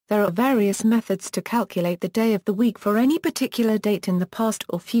There are various methods to calculate the day of the week for any particular date in the past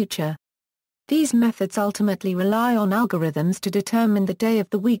or future. These methods ultimately rely on algorithms to determine the day of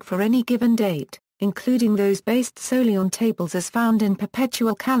the week for any given date, including those based solely on tables as found in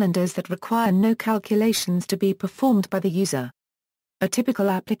perpetual calendars that require no calculations to be performed by the user. A typical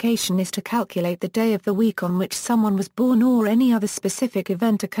application is to calculate the day of the week on which someone was born or any other specific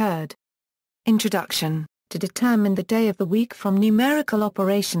event occurred. Introduction. To determine the day of the week from numerical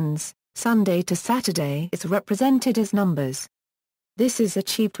operations, Sunday to Saturday is represented as numbers. This is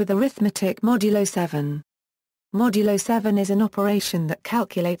achieved with arithmetic modulo 7. Modulo 7 is an operation that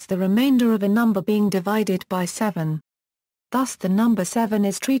calculates the remainder of a number being divided by 7. Thus the number 7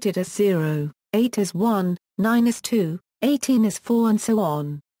 is treated as 0, 8 as 1, 9 as 2, 18 as 4 and so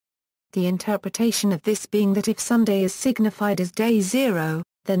on. The interpretation of this being that if Sunday is signified as day 0,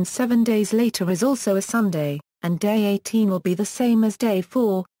 then 7 days later is also a Sunday, and day 18 will be the same as day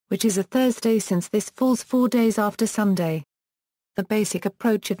 4, which is a Thursday since this falls 4 days after Sunday. The basic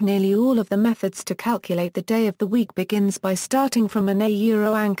approach of nearly all of the methods to calculate the day of the week begins by starting from an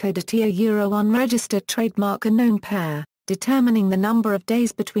A-anchored at unregistered trademark unknown pair, determining the number of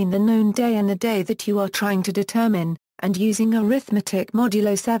days between the known day and the day that you are trying to determine, and using arithmetic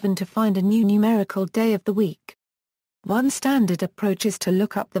modulo 7 to find a new numerical day of the week. One standard approach is to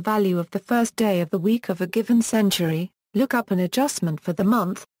look up the value of the first day of the week of a given century, look up an adjustment for the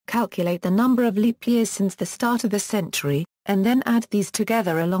month, calculate the number of leap years since the start of the century, and then add these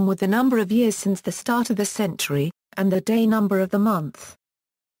together along with the number of years since the start of the century, and the day number of the month.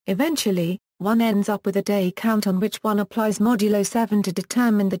 Eventually, one ends up with a day count on which one applies modulo 7 to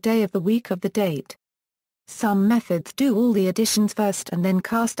determine the day of the week of the date. Some methods do all the additions first and then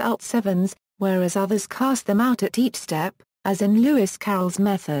cast out sevens, whereas others cast them out at each step, as in Lewis Carroll's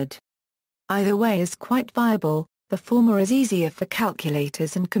method. Either way is quite viable, the former is easier for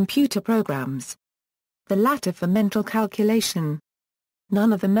calculators and computer programs. The latter for mental calculation.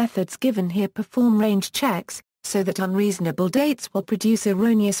 None of the methods given here perform range checks, so that unreasonable dates will produce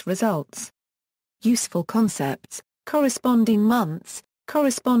erroneous results. Useful concepts. Corresponding months.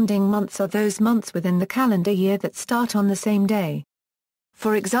 Corresponding months are those months within the calendar year that start on the same day.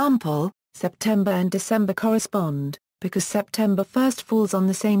 For example, September and December correspond, because September 1st falls on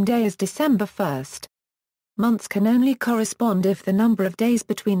the same day as December 1st. Months can only correspond if the number of days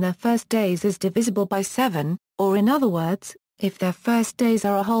between their first days is divisible by 7, or in other words, if their first days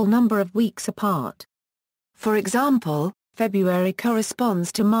are a whole number of weeks apart. For example, February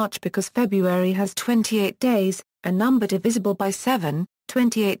corresponds to March because February has 28 days, a number divisible by 7,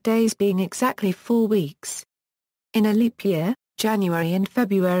 28 days being exactly 4 weeks. In a leap year, January and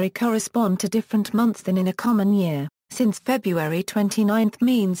February correspond to different months than in a common year, since February 29th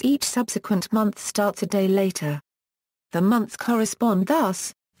means each subsequent month starts a day later. The months correspond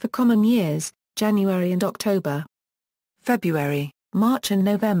thus, for common years, January and October. February, March and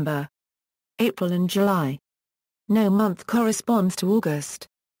November. April and July. No month corresponds to August.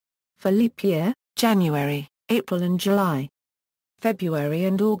 For leap year, January, April and July. February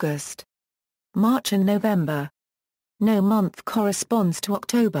and August. March and November. No month corresponds to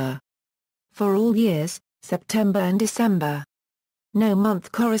October. For all years, September and December. No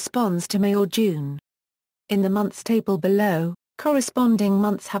month corresponds to May or June. In the months table below, corresponding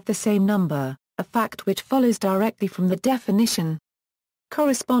months have the same number, a fact which follows directly from the definition.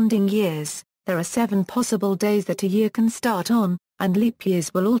 Corresponding years. There are 7 possible days that a year can start on, and leap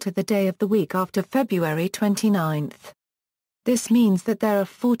years will alter the day of the week after February 29th. This means that there are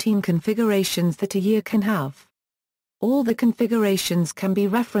 14 configurations that a year can have. All the configurations can be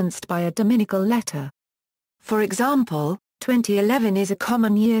referenced by a dominical letter. For example, 2011 is a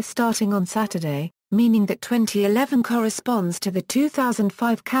common year starting on Saturday, meaning that 2011 corresponds to the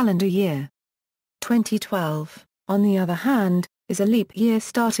 2005 calendar year. 2012, on the other hand, is a leap year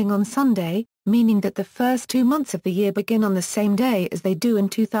starting on Sunday, meaning that the first 2 months of the year begin on the same day as they do in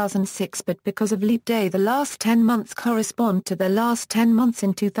 2006, but because of leap day the last 10 months correspond to the last 10 months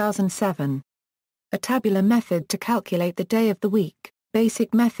in 2007. A tabular method to calculate the day of the week,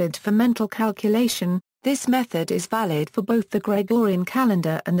 basic method for mental calculation. This method is valid for both the Gregorian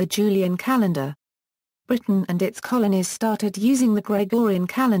calendar and the Julian calendar. Britain and its colonies started using the Gregorian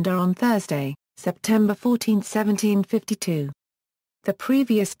calendar on Thursday, September 14, 1752. The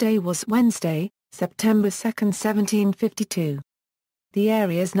previous day was Wednesday, September 2, 1752. The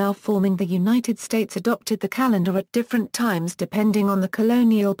areas now forming the United States adopted the calendar at different times depending on the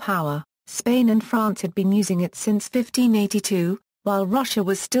colonial power. Spain and France had been using it since 1582, while Russia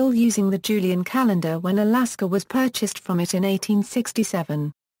was still using the Julian calendar when Alaska was purchased from it in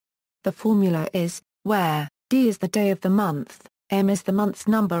 1867. The formula is, where D is the day of the month, M is the month's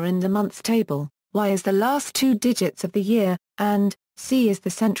number in the months table, Y is the last two digits of the year, and C is the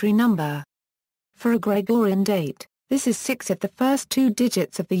century number. For a Gregorian date, this is 6 if the first two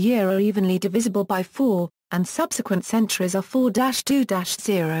digits of the year are evenly divisible by 4, and subsequent centuries are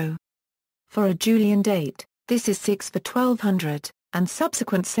 4-2-0. For a Julian date, this is 6 for 1200, and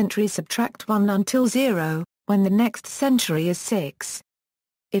subsequent centuries subtract 1 until 0, when the next century is 6.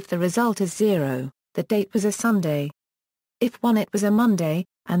 If the result is 0, the date was a Sunday. If 1, it was a Monday,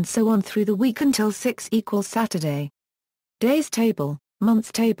 and so on through the week until 6 equals Saturday. Days table,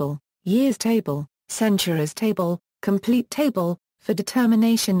 months table, years table, centuries table, complete table, for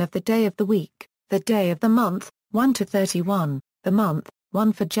determination of the day of the week, the day of the month, 1 to 31, the month,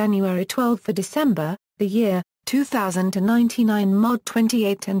 1 for January, 12 for December, the year, 2000 to 99 mod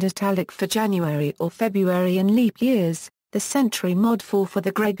 28 and italic for January or February in leap years, the century mod 4 for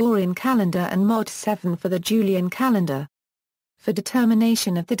the Gregorian calendar and mod 7 for the Julian calendar. For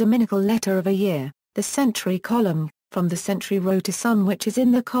determination of the dominical letter of a year, the century column, from the century row to sun which is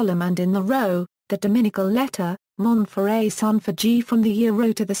in the column and in the row, the dominical letter, mon for A, sun for G from the year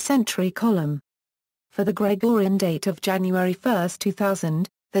row to the century column. For the Gregorian date of January 1, 2000,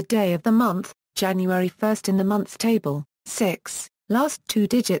 the day of the month, January 1 in the months table, 6, last two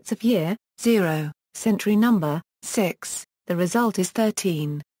digits of year, 0, century number, 6, the result is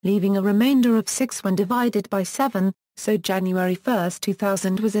 13, leaving a remainder of 6 when divided by 7, so January 1,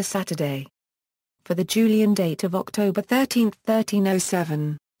 2000 was a Saturday. For the Julian date of October 13,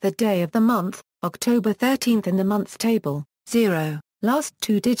 1307, the day of the month, October 13 in the months table, 0, last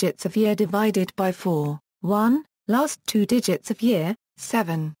two digits of year divided by 4, 1, last two digits of year,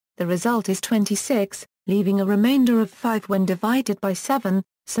 7, the result is 26, leaving a remainder of 5 when divided by 7,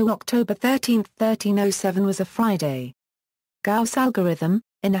 so October 13, 1307 was a Friday. Gauss algorithm.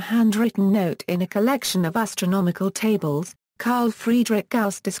 In a handwritten note in a collection of astronomical tables, Carl Friedrich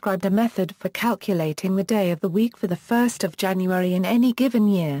Gauss described a method for calculating the day of the week for the 1st of January in any given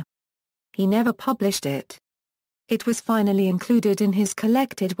year. He never published it. It was finally included in his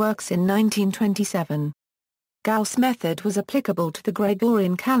collected works in 1927. Gauss' method was applicable to the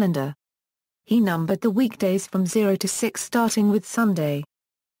Gregorian calendar. He numbered the weekdays from 0 to 6 starting with Sunday.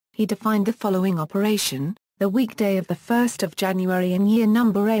 He defined the following operation. The weekday of the 1st of January in year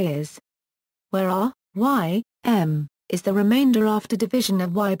number A is, where R, Y, M, is the remainder after division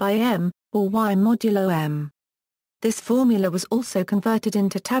of Y by M, or Y modulo M. This formula was also converted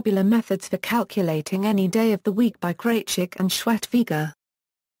into tabular methods for calculating any day of the week by Krejcik and Schwattwieger.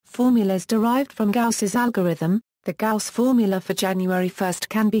 Formulas derived from Gauss's algorithm. The Gauss formula for January 1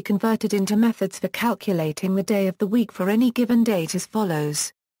 can be converted into methods for calculating the day of the week for any given date as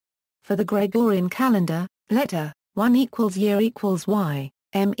follows. For the Gregorian calendar, letter 1 equals year equals Y,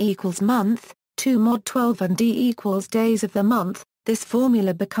 M equals month, 2 mod 12 and D equals days of the month. This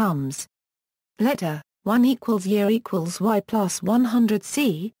formula becomes letter 1 equals year equals Y plus 100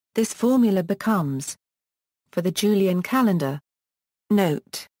 C. This formula becomes for the Julian calendar.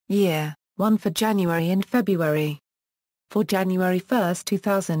 Note, year, 1 for January and February. For January 1,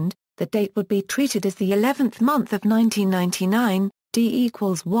 2000, the date would be treated as the 11th month of 1999, D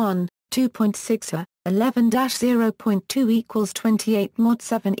equals 1, 2.6 11-0.2 equals 28 mod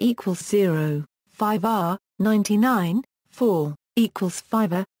 7 equals 0, 5 99, 4, equals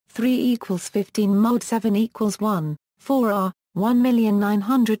 5 3 equals 15 mod 7 equals 1, 4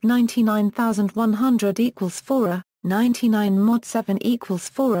 1,999,100 equals 4 99 mod 7 equals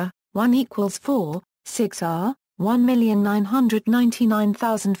 4 1 equals 4, 6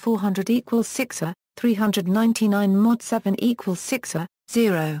 1,999,400 equals 6 399 mod 7 equals 6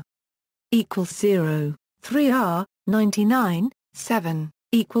 0. Equals 0, 3 99, 7,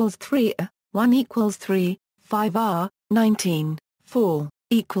 equals 3 1 equals 3, 5 19, 4,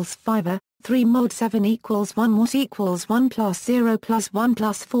 equals 5 3 mod 7 equals 1 what equals 1 plus 0 plus 1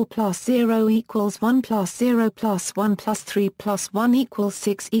 plus 4 plus 0 equals 1 plus 0 plus 1 plus 3 plus 1 equals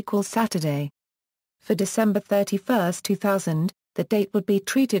 6 equals Saturday. For December 31, 2000, the date would be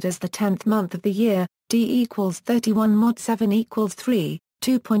treated as the 10th month of the year, D equals 31 mod 7 equals 3,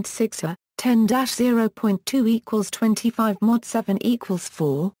 2.6 10-0.2 equals 25 mod 7 equals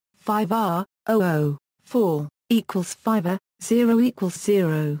 4, 5 4, equals 5 0 equals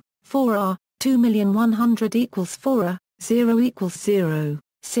 0, 4 2,100,000 equals 4 0 equals 0,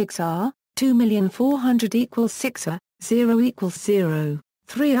 6 2,400,000 equals 6 0 equals 0,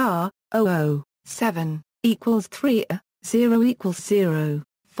 3 7, equals 3 0 equals 0,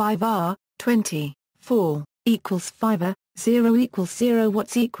 5 20, 4, equals 5 0 equals 0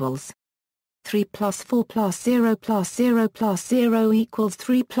 what's equals 3 plus 4 plus 0 plus 0 plus 0 equals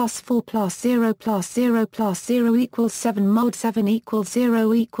 3 plus 4 plus 0 plus 0 plus 0 equals 7 mod 7 equals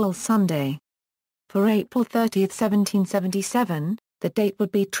 0 equals Sunday. For April 30, 1777, the date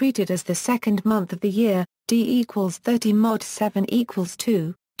would be treated as the second month of the year, D equals 30 mod 7 equals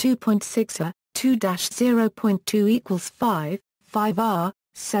 2, 2.6 2-0.2 equals 5, 5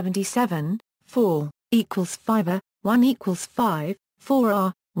 77, 4, equals 5 1 equals 5,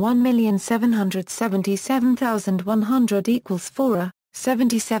 4 1,777,100 equals 4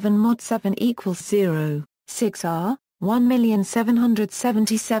 77 mod 7 equals 0, 6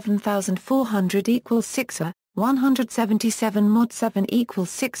 1,777,400 equals 6 177 mod 7 equals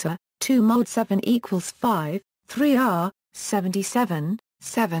 6 2 mod 7 equals 5, 3 77,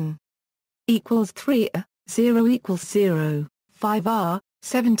 7 equals 3 0 equals 0, 5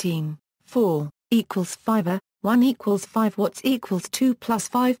 17, 4 equals 5 1 equals 5 watts equals 2 plus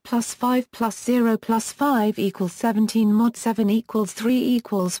 5 plus 5 plus 0 plus 5 equals 17 mod 7 equals 3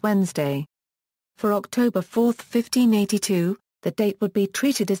 equals Wednesday. For October 4, 1582, the date would be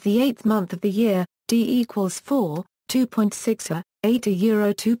treated as the 8th month of the year, D equals 4, 2.6 8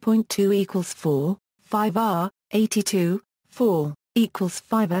 euro 2.2 equals 4, 5 82, 4 equals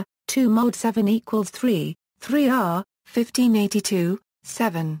 5 2 mod 7 equals 3, 3 1582,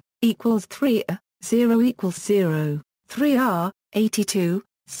 7 equals 3 0 equals 0, 3 82,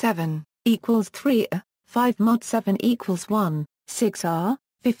 7 equals 3 5 mod 7 equals 1, 6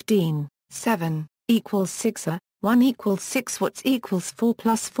 15, 7 equals 6 1 equals 6 watts equals 4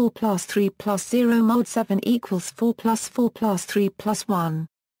 plus 3 plus 0 mod 7 equals 4 plus 3 plus 1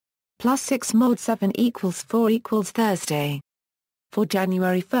 plus 6 mod 7 equals 4 equals Thursday. For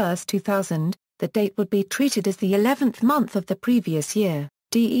January 1, 2000, the date would be treated as the 11th month of the previous year,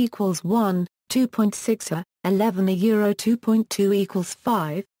 D equals 1, 2.6 11 euro 2.2 equals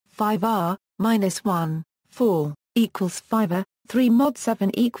 5, 5 minus 1, 4 equals 5 3 mod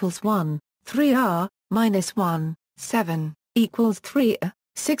 7 equals 1, 3 minus 1, 7 equals 3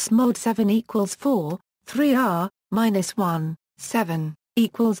 6 mod 7 equals 4, 3 minus 1, 7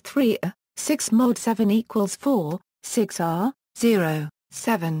 equals 3 6 mod 7 equals 4, 6 0,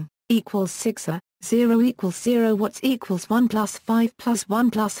 7 equals 6 0 equals 0 watts equals 1 plus 5 plus 1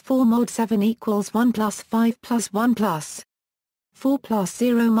 plus 4 mod 7 equals 1 plus 5 plus 1 plus 4 plus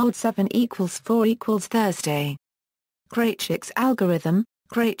 0 mod 7 equals 4 equals Thursday. Krejcik's algorithm.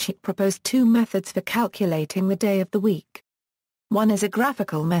 Krejcik proposed two methods for calculating the day of the week. One is a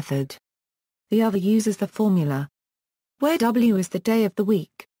graphical method. The other uses the formula, where W is the day of the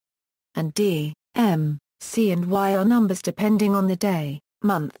week, and D, M, C and Y are numbers depending on the day,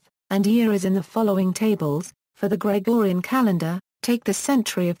 month, and year as in the following tables. For the Gregorian calendar, take the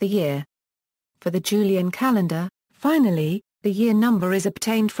century of the year. For the Julian calendar, finally, the year number is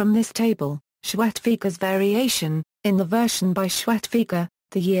obtained from this table. Schwattviker's variation. In the version by Schwattviker,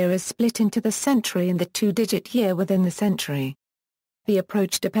 the year is split into the century and the two-digit year within the century. The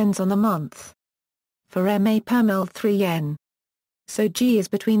approach depends on the month. For MA permel 3n. So G is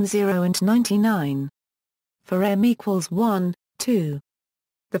between 0 and 99. For M equals 1, 2.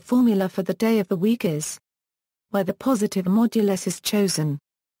 The formula for the day of the week is, where the positive modulus is chosen,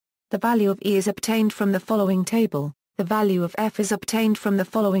 the value of E is obtained from the following table, the value of F is obtained from the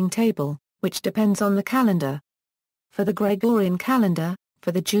following table, which depends on the calendar. For the Gregorian calendar,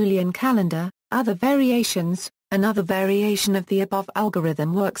 for the Julian calendar, other variations, another variation of the above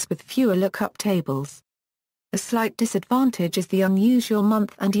algorithm works with fewer lookup tables. A slight disadvantage is the unusual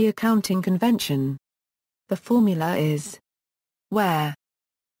month and year counting convention. The formula is where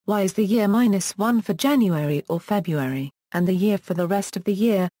Y is the year minus 1 for January or February, and the year for the rest of the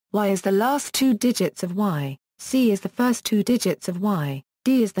year. Y is the last two digits of Y, C is the first two digits of Y,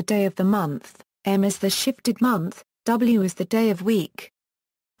 D is the day of the month, M is the shifted month, W is the day of week.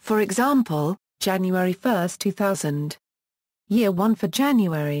 For example, January 1, 2000. Year 1 for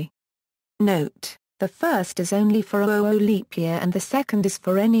January. Note, the first is only for 00 leap year and the second is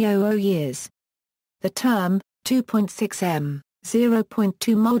for any 00 years. The term, 2.6 m,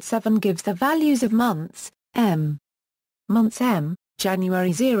 0.2 mod 7 gives the values of months, m. Months m,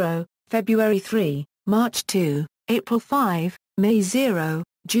 January 0, February 3, March 2, April 5, May 0,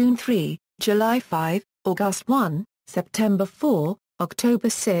 June 3, July 5, August 1, September 4, October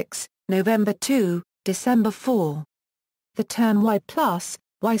 6, November 2, December 4. The term y plus,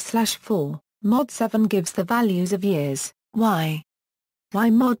 y/4, mod 7 gives the values of years, y. Y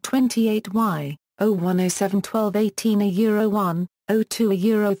mod 28y, 0107 12 18 a euro 1, 02 a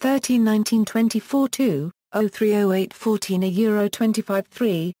euro 13 19 24 2, 03 08 14 a euro 25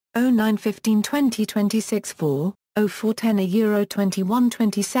 3, 09 15 20 26 4, 04 10 a euro 21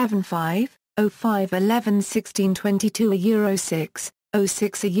 27 5, 05 11 16 22 euro 6,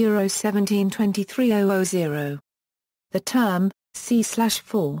 06 euro 17 23 000. The term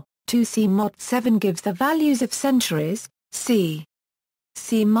C/4, 2C mod 7 gives the values of centuries, C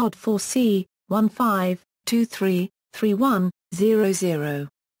mod 4C, 15, 23, 31, 00.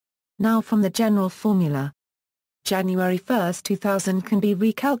 Now from the general formula. January 1, 2000 can be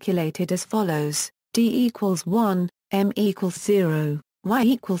recalculated as follows: D equals 1, M equals 0, Y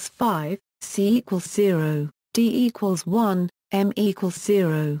equals 5, C equals 0, D equals 1, M equals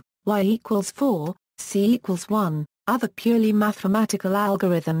 0, Y equals 4, C equals 1. Other purely mathematical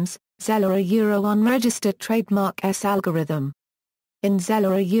algorithms, Zeller Euro unregistered trademark S algorithm. In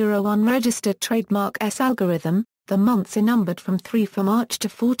Zeller Euro unregistered trademark S algorithm, the months are numbered from 3 for March to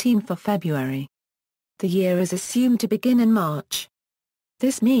 14 for February. The year is assumed to begin in March.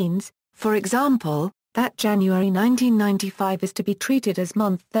 This means, for example, that January 1995 is to be treated as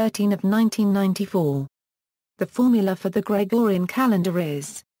month 13 of 1994. The formula for the Gregorian calendar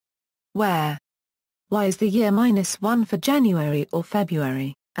is where Y is the year -1 for January or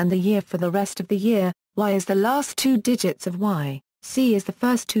February, and the year for the rest of the year. Y is the last two digits of Y, C is the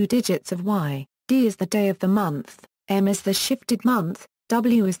first two digits of Y, D is the day of the month, M is the shifted month,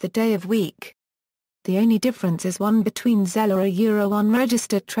 W is the day of week. The only difference is one between Zeller Euro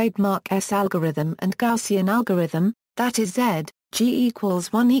unregistered trademark S algorithm and Gaussian algorithm, that is Z, G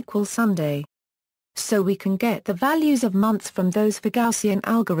equals 1 equals Sunday. So we can get the values of months from those for Gaussian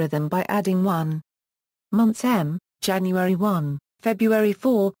algorithm by adding 1. Months M, January 1, February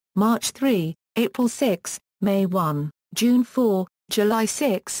 4, March 3, April 6, May 1, June 4, July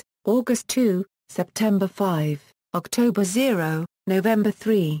 6, August 2, September 5, October 0, November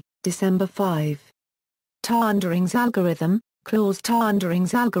 3, December 5. Taundering's algorithm,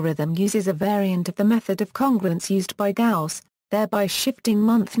 Claus-Taundering's algorithm uses a variant of the method of congruence used by Gauss, thereby shifting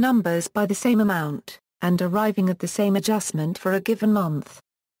month numbers by the same amount, and arriving at the same adjustment for a given month.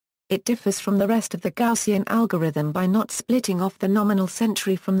 It differs from the rest of the Gaussian algorithm by not splitting off the nominal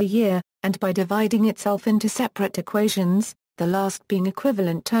century from the year, and by dividing itself into separate equations, the last being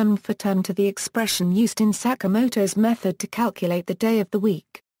equivalent term for term to the expression used in Sakamoto's method to calculate the day of the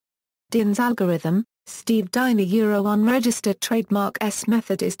week. Din's algorithm, Steve Diner Euro unregistered trademark S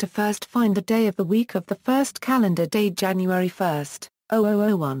method is to first find the day of the week of the first calendar day January 1,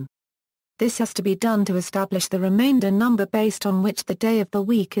 0001. This has to be done to establish the remainder number based on which the day of the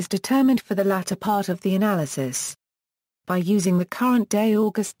week is determined for the latter part of the analysis. By using the current day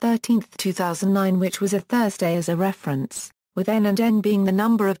August 13, 2009 which was a Thursday as a reference, with n and n being the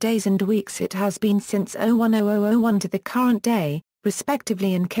number of days and weeks it has been since 010001 to the current day,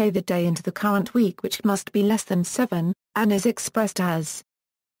 respectively, and k the day into the current week which must be less than 7, and is expressed as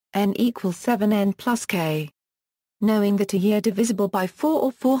n equals 7n plus k. Knowing that a year divisible by 4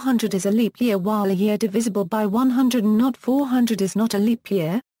 or 400 is a leap year while a year divisible by 100 and not 400 is not a leap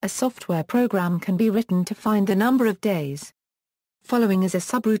year, a software program can be written to find the number of days. Following is a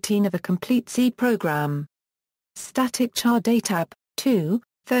subroutine of a complete C program. Static char datab, 2,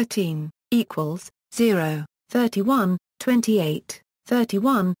 13, equals, 0, 31, 28,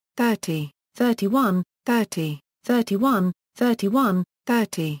 31, 30, 31, 30, 31, 31,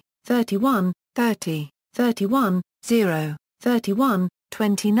 30, 31, 30, 31, 0, 31,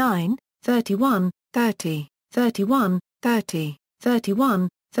 29, 31, 30, 31, 30, 31,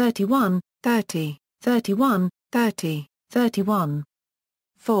 31, 30, 31, 30, 31.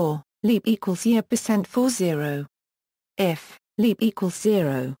 4. Leap equals year %40. If leap equals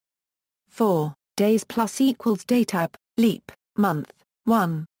 0. 4. Days plus equals datab, leap, month,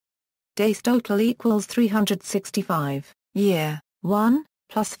 1. Days total equals 365, year, 1,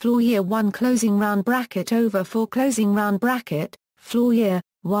 plus floor year 1 closing round bracket over 4 closing round bracket, floor year,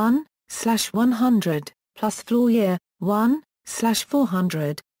 1, / 100, plus floor year, 1, /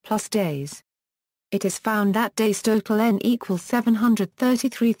 400, plus days. It is found that days total n equals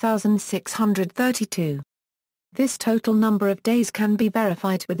 733,632. This total number of days can be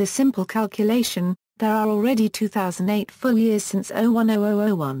verified with a simple calculation. There are already 2008 full years since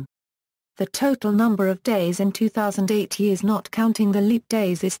 010001. The total number of days in 2008 years not counting the leap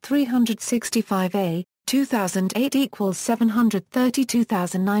days is 365a, 2008 equals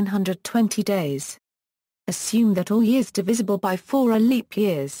 732,920 days. Assume that all years divisible by 4 are leap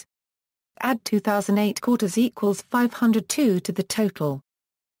years. Add 2008 quarters equals 502 to the total.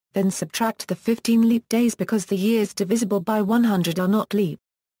 Then subtract the 15 leap days because the years divisible by 100 are not leap.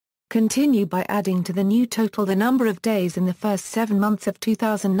 Continue by adding to the new total the number of days in the first 7 months of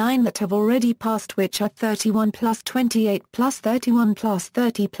 2009 that have already passed, which are 31 plus 28 plus 31 plus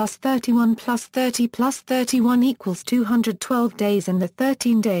 30 plus 31 plus 30 plus 31 equals 212 days, and the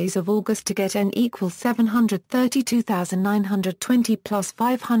 13 days of August to get n equals 732,920 plus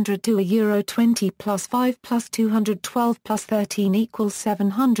 502 euro 20 plus 5 plus 212 plus 13 equals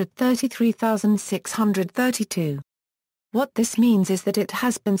 733,632. What this means is that it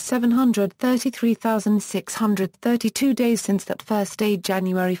has been 733,632 days since that first day,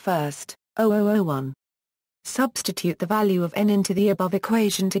 January 1st, 0001. Substitute the value of n into the above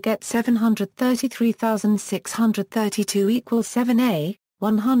equation to get 733,632 equals 7a,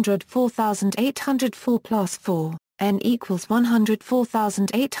 104,804 plus 4. N equals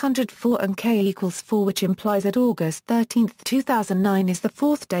 104,804 and K equals 4, which implies that August 13, 2009 is the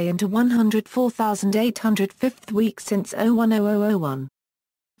fourth day into 104,805th week since 010001.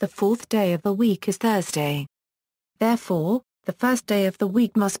 The fourth day of the week is Thursday. Therefore, the first day of the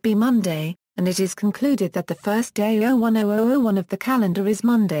week must be Monday, and it is concluded that the first day 010001 of the calendar is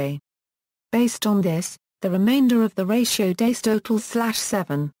Monday. Based on this, the remainder of the ratio days total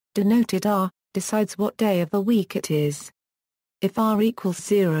 /7, denoted R, decides what day of the week it is. If R equals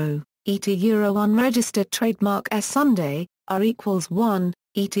 0, E to Euro unregistered trademark S Sunday, R equals 1,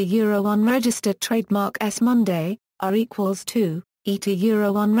 E to Euro unregistered trademark S Monday, R equals 2, E to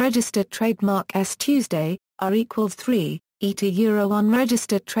Euro unregistered trademark S Tuesday, R equals 3, E to Euro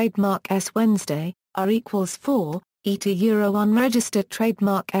unregistered trademark S Wednesday, R equals 4, E to Euro unregistered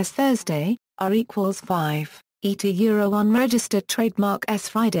trademark S Thursday, R equals 5, E to Euro unregistered trademark S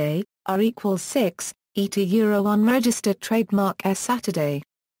Friday, R equals 6, E to Euro unregistered trademark S Saturday.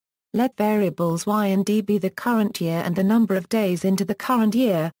 Let variables y and d be the current year and the number of days into the current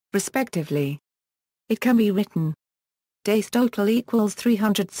year, respectively. It can be written: days total equals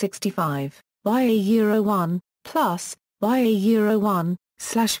 365, y a euro 1, plus, y a euro 1,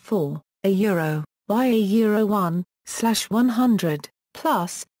 slash 4, a euro, y a euro 1, slash 100,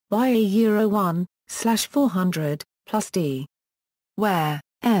 plus, y a euro 1, slash 400, plus d. Where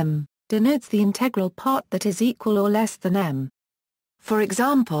m denotes the integral part that is equal or less than m. For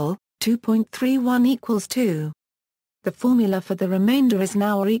example, 2.31 equals 2. The formula for the remainder is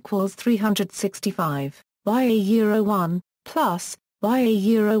now r equals 365, y a euro 1, plus, y a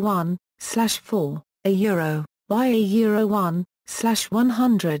euro 1, slash 4, a euro, y a euro 1, slash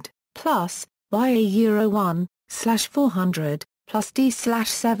 100, plus, y a euro 1, slash 400, plus d slash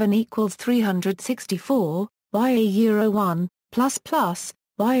 7 equals 364, y a euro 1, plus,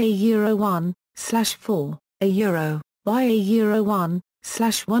 y a euro 1, slash 4, a euro, y a euro 1,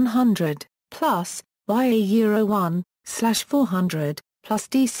 slash 100, plus, y a euro 1, slash 400, plus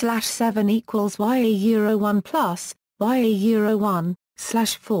d slash 7 equals y a euro 1 plus, y a euro 1,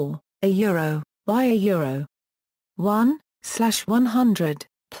 slash 4, a euro, y a euro 1, slash 100,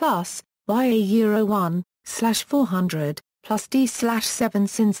 plus, y a euro 1, slash 400, plus d slash 7,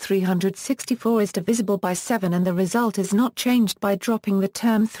 since 364 is divisible by 7 and the result is not changed by dropping the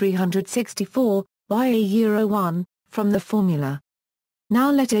term 364, y a euro 1, from the formula. Now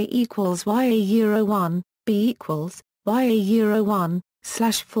let a equals y a euro 1, b equals, y a euro 1,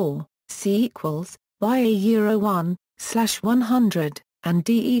 slash 4, c equals, y a euro 1, slash 100, and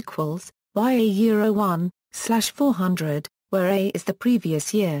d equals, y a euro 1, slash 400, where a is the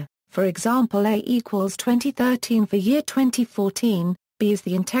previous year. For example, a equals 2013 for year 2014, b is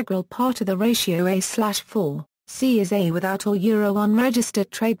the integral part of the ratio a/4, c is a without or euro unregistered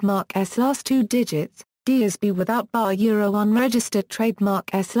trademark s last two digits, d is b without bar euro unregistered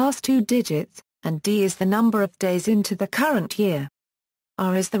trademark s last two digits, and d is the number of days into the current year.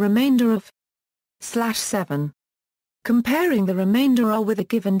 R is the remainder of /7. Comparing the remainder R with the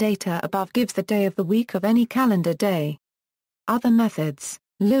given data above gives the day of the week of any calendar day. Other methods: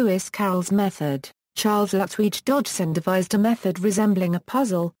 Lewis Carroll's method. Charles Lutwidge Dodgson devised a method resembling a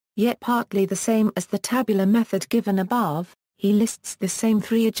puzzle, yet partly the same as the tabular method given above. He lists the same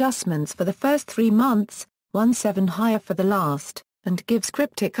three adjustments for the first 3 months, 1/7 higher for the last, and gives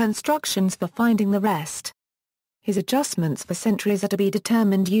cryptic instructions for finding the rest. His adjustments for centuries are to be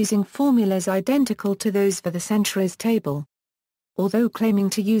determined using formulas identical to those for the centuries table. Although claiming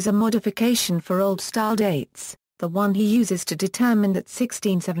to use a modification for old-style dates, the one he uses to determine that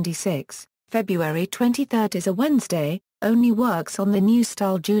 1676, February 23 is a Wednesday, only works on the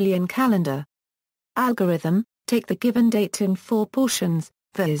new-style Julian calendar. Algorithm: take the given date in 4 portions,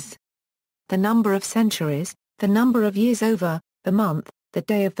 viz. the number of centuries, the number of years over, the month, the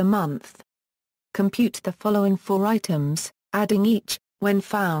day of the month. Compute the following 4 items, adding each, when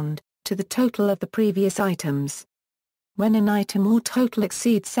found, to the total of the previous items. When an item or total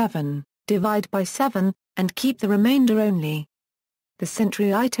exceeds 7, divide by 7, and keep the remainder only. The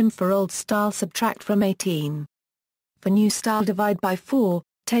century item for old style subtract from 18. For new style divide by 4,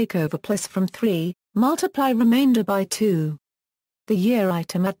 take overplus from 3, multiply remainder by 2. The year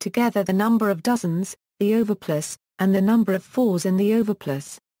item add together the number of dozens, the overplus, and the number of 4s in the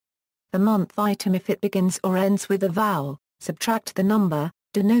overplus. The month item if it begins or ends with a vowel, subtract the number,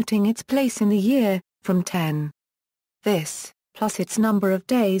 denoting its place in the year, from 10. This, plus its number of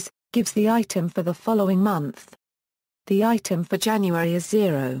days, gives the item for the following month. The item for January is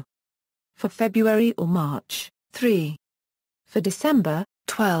 0. For February or March, 3. For December,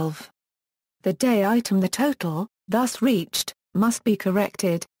 12. The day item the total, thus reached, must be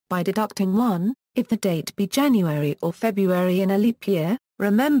corrected, by deducting 1, if the date be January or February in a leap year,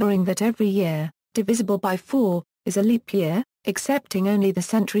 remembering that every year, divisible by 4, is a leap year, excepting only the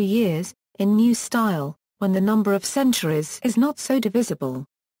century years, in new style, when the number of centuries is not so divisible.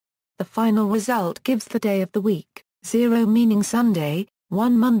 The final result gives the day of the week, 0 meaning Sunday,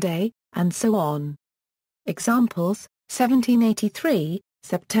 1 Monday, and so on. Examples: 1783,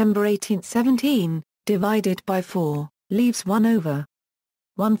 September 1817, divided by 4, leaves 1 over.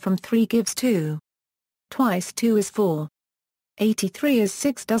 1 from 3 gives 2. Twice 2 is 4. 83 is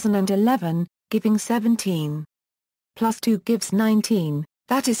 6 dozen and 11, giving 17. Plus 2 gives 19,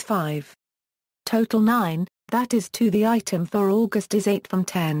 that is 5. Total 9, that is 2. The item for August is 8 from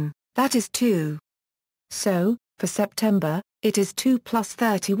 10, that is 2. So, for September, it is 2 plus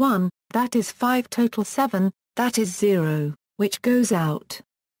 31, that is 5. Total 7, that is 0, which goes out.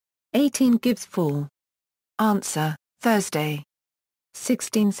 18 gives 4. Answer, Thursday.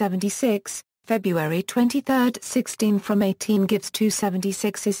 1676, February 23, 16 from 18 gives 2.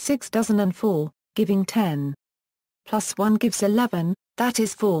 76 is 6 dozen and 4, giving 10. Plus 1 gives 11, that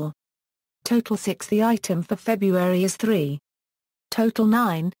is 4. Total 6. The item for February is 3. Total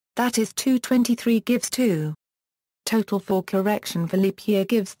 9, that is 2. 23 gives 2. Total 4. Correction for leap year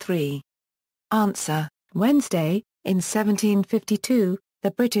gives 3. Answer, Wednesday. In 1752,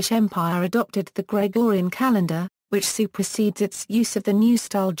 the British Empire adopted the Gregorian calendar, which supersedes its use of the New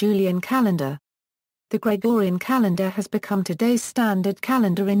Style Julian calendar. The Gregorian calendar has become today's standard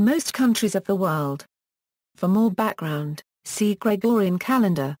calendar in most countries of the world. For more background, see Gregorian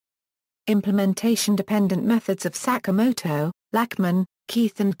calendar. Implementation-dependent methods of Sakamoto, Lachman,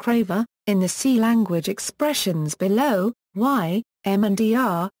 Keith and Craver, in the C language expressions below, y, m and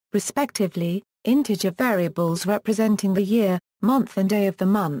dr, respectively, integer variables representing the year, month and day of the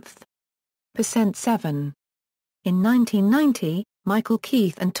month. %7. In 1990, Michael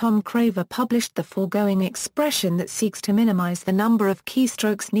Keith and Tom Craver published the foregoing expression that seeks to minimize the number of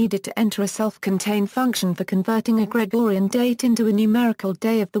keystrokes needed to enter a self-contained function for converting a Gregorian date into a numerical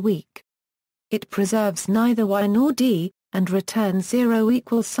day of the week. It preserves neither y nor d, and returns 0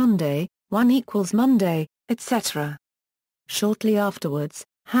 equals Sunday, 1 equals Monday, etc. Shortly afterwards,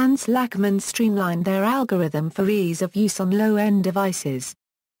 Hans Lachman streamlined their algorithm for ease of use on low-end devices.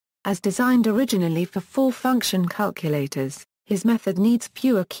 As designed originally for 4-function calculators, his method needs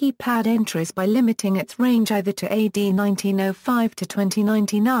fewer keypad entries by limiting its range either to AD 1905 to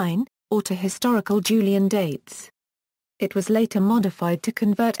 2099, or to historical Julian dates. It was later modified to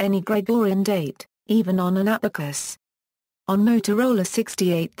convert any Gregorian date, even on an abacus. On Motorola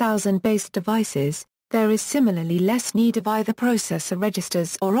 68000-based devices, there is similarly less need of either processor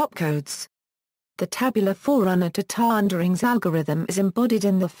registers or opcodes. The tabular forerunner to Tar-Undering's algorithm is embodied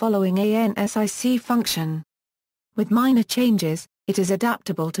in the following ANSIC function. With minor changes, it is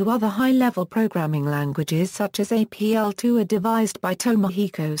adaptable to other high-level programming languages such as APL2 devised by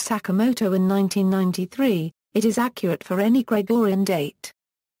Tomohiko Sakamoto in 1993. It is accurate for any Gregorian date.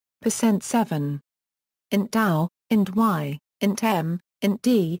 %7. Int DAO, int y, int m, int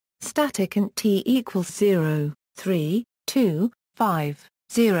d, static int t equals 0, 3, 2, 5,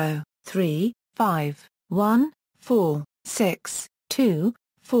 0, 3, 5, 1, 4, 6, 2,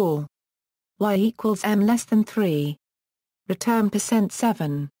 4. Y equals m less than 3. Return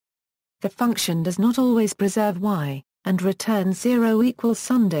 %7. The function does not always preserve y, and returns 0 equals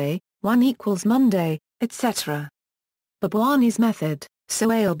Sunday, 1 equals Monday, etc. Babwani's method.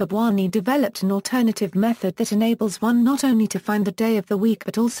 Sohail Babwani developed an alternative method that enables one not only to find the day of the week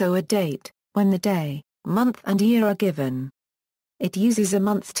but also a date, when the day, month and year are given. It uses a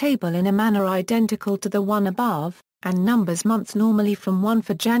months table in a manner identical to the one above, and numbers months normally from 1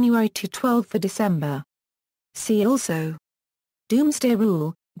 for January to 12 for December. See also: Doomsday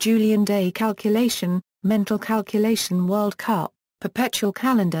Rule, Julian Day Calculation, Mental Calculation World Cup, Perpetual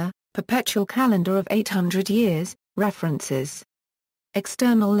Calendar of 800 Years, References.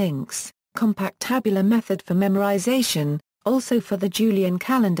 External links compact tabular method for memorization, also for the Julian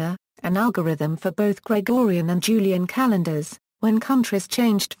calendar, an algorithm for both Gregorian and Julian calendars. When countries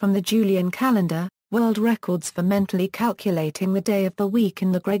changed from the Julian calendar, world records for mentally calculating the day of the week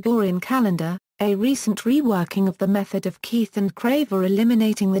in the Gregorian calendar, a recent reworking of the method of Keith and Craver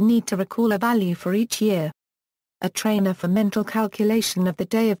eliminating the need to recall a value for each year. A trainer for mental calculation of the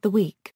day of the week.